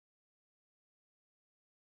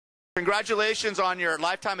Congratulations on your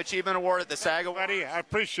Lifetime Achievement Award at the SAG Awards. Buddy, I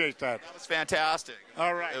appreciate that. That was fantastic.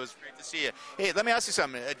 All right. It was great to see you. Hey, let me ask you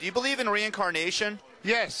something. Do you believe in reincarnation?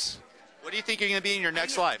 Yes. What do you think you're going to be in your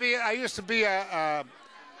next life? I used to be I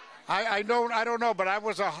don't know, but I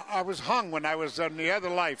was hung when I was in the other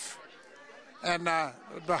life, and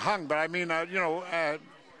hung. But I mean,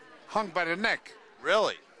 hung by the neck.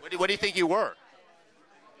 Really? What do you think you were?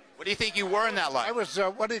 What do you think you were in that life? I was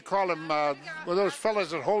what do you call them? Well, those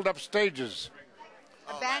fellas that hold up stages.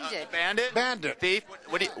 A bandit. Bandit? Bandit. Thief?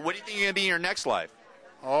 What do you think you're going to be in your next life?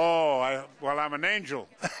 Oh, I'm an angel.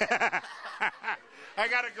 I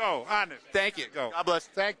gotta go. Honest. Thank you. Go. God bless.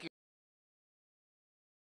 Thank you.